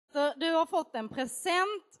du har fått en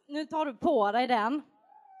present. Nu tar du på dig den.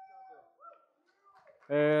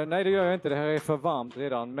 Nej, det gör jag inte. Det här är för varmt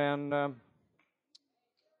redan. Men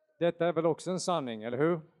detta är väl också en sanning, eller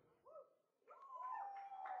hur?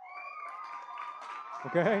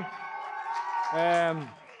 Okej.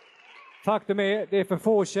 Faktum är, det är för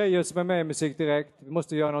få tjejer som är med i Musik Direkt. Vi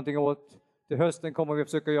måste göra någonting åt. Till hösten kommer vi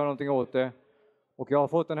försöka göra någonting åt det. Och jag har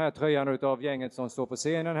fått den här tröjan av gänget som står på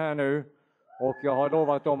scenen här nu. Och jag har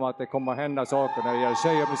lovat dem att det kommer hända saker när det gäller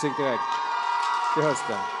tjejer och Musik Direkt till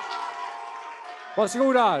hösten.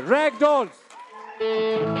 Varsågoda, Ragdolls! 1,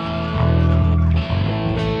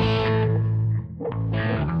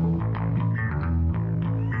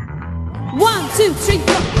 2, 3,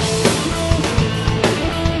 go!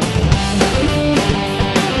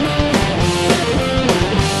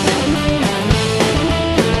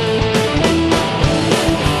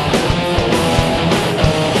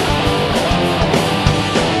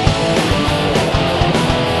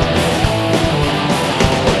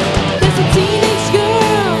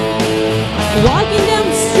 Walking down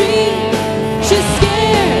the street, she's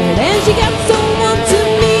scared and she got someone to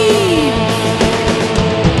meet.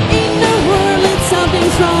 In the world, it's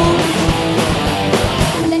something's wrong.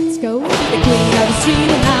 Let's go to the queen of the street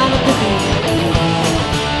and out of the beat.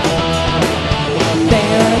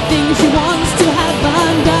 There are things she wants to have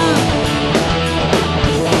undone.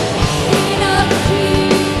 Queen of the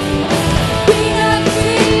street, queen of the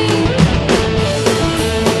street.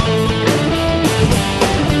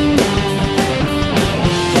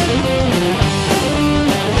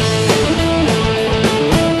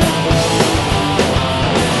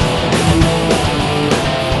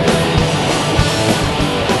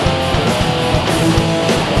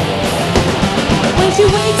 She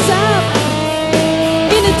wakes up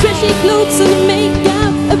in a trashy clothes and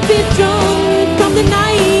makeup, a bit drunk from the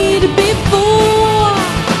night before.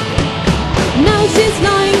 Now she's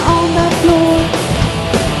lying on the floor.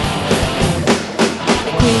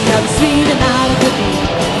 The queen of the street and out of the beat.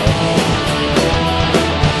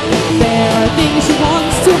 There are things she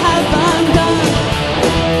wants to have undone.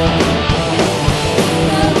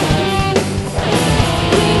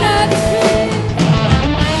 Queen of the street.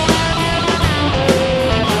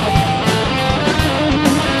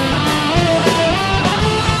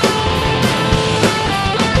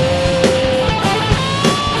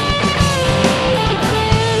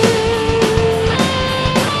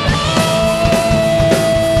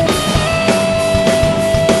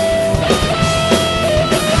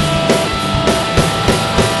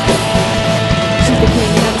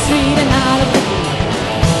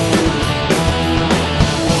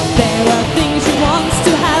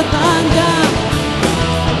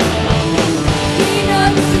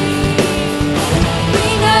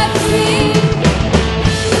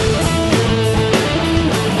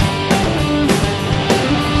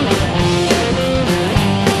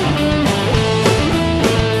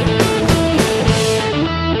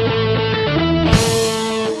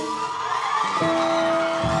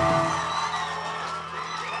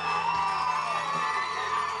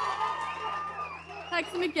 Tack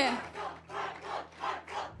så mycket.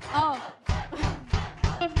 Ja.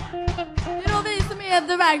 Det är då vi som är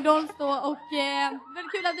The Ragdolls då och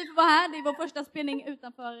väldigt kul att vi får vara här. Det är vår första spelning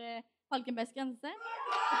utanför Falkenbergs gränser.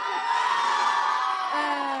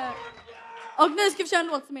 Och nu ska vi köra en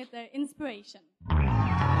låt som heter Inspiration.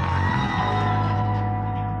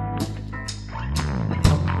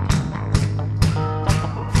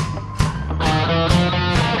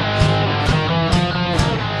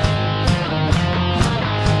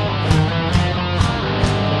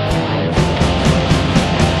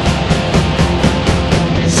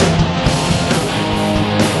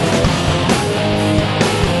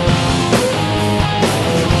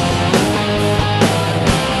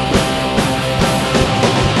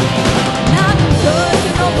 Now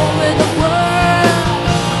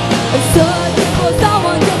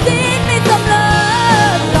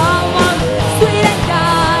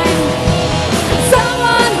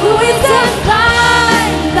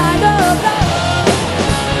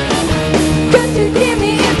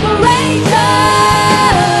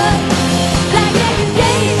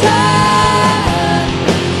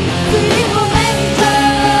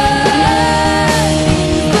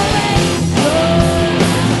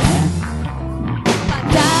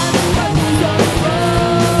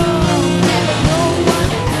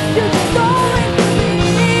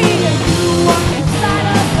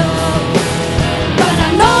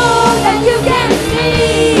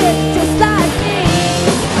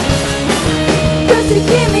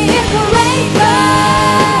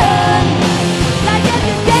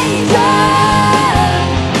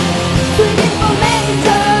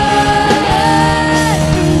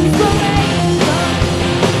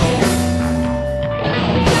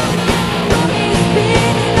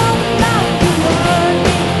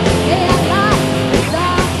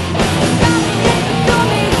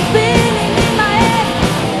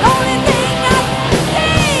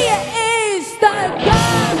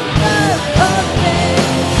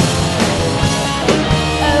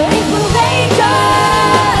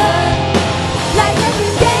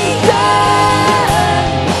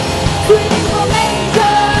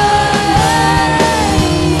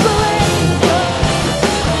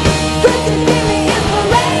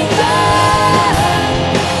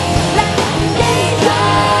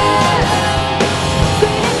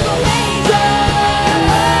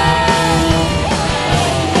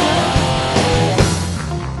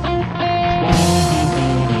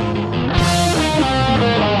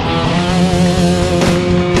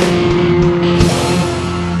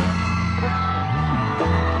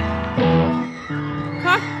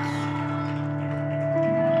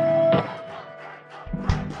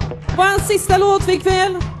sista låt för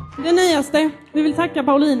ikväll. Det nyaste. Vi vill tacka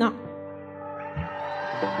Paulina.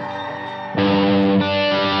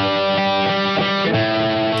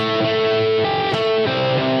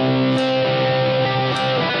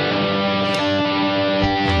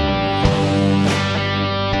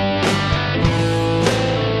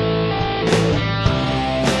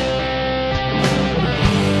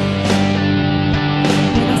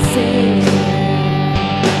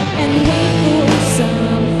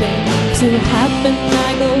 To happen,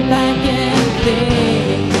 I go back and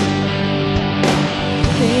think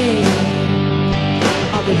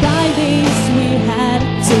of the bright days we had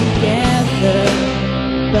together,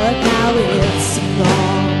 but now it's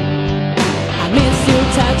gone. I miss your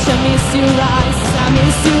touch, I miss your eyes, I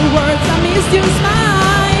miss your words, I miss your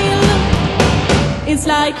smile. It's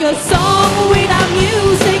like a song without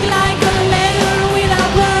music, like a letter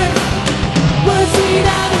without words, words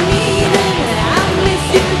without a meaning. I miss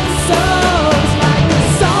you so. It's like a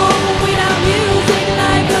song without music,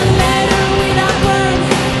 like a letter without words,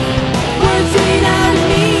 words without a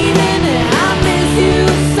meaning. I miss you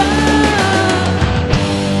so.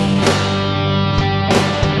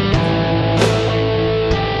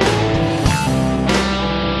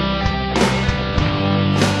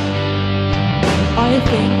 Are you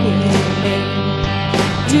thinking of me?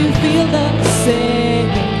 Do you feel the same?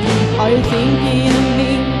 Are you thinking of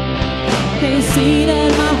me? Can you see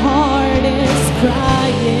that my heart is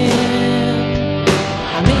crying?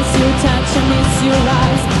 I miss your touch, I miss your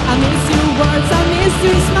eyes, I miss your words, I miss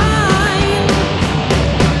your smile.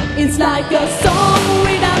 It's like a song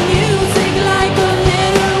without music, like a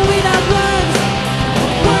letter without words,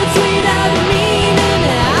 words without meaning.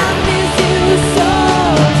 I miss you so.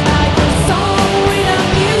 It's like a song without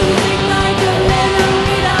music, like a letter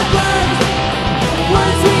without words,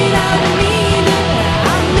 words without meaning.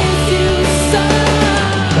 I miss you so.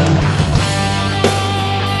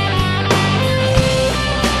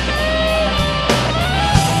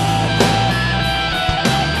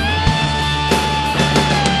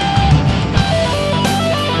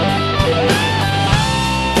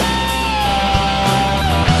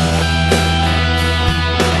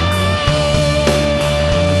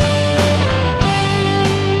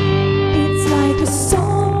 It's like a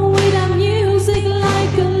song without music, like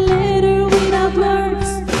a letter without words,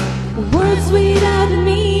 words without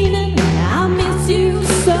meaning. I miss you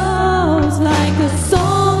so. It's like a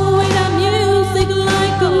song without music,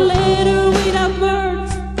 like a letter without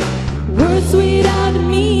words, words without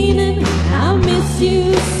meaning. I miss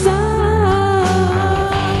you so.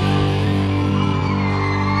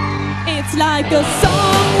 It's like a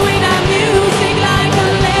song without music, like a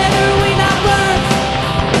letter without words,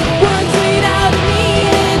 words without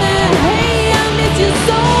meaning. Hey, I miss you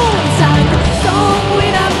so. It's like a song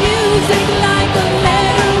without music, like a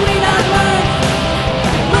letter without words,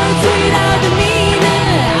 words without meaning.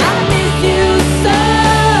 I miss you so.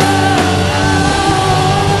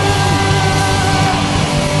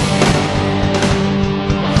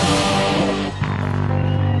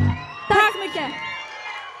 Tack så mycket.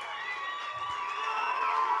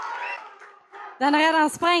 Den redan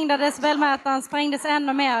sprängda decibelmätaren sprängdes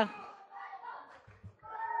ännu mer.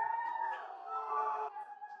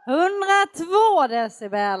 102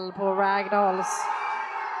 decibel på Ragdolls.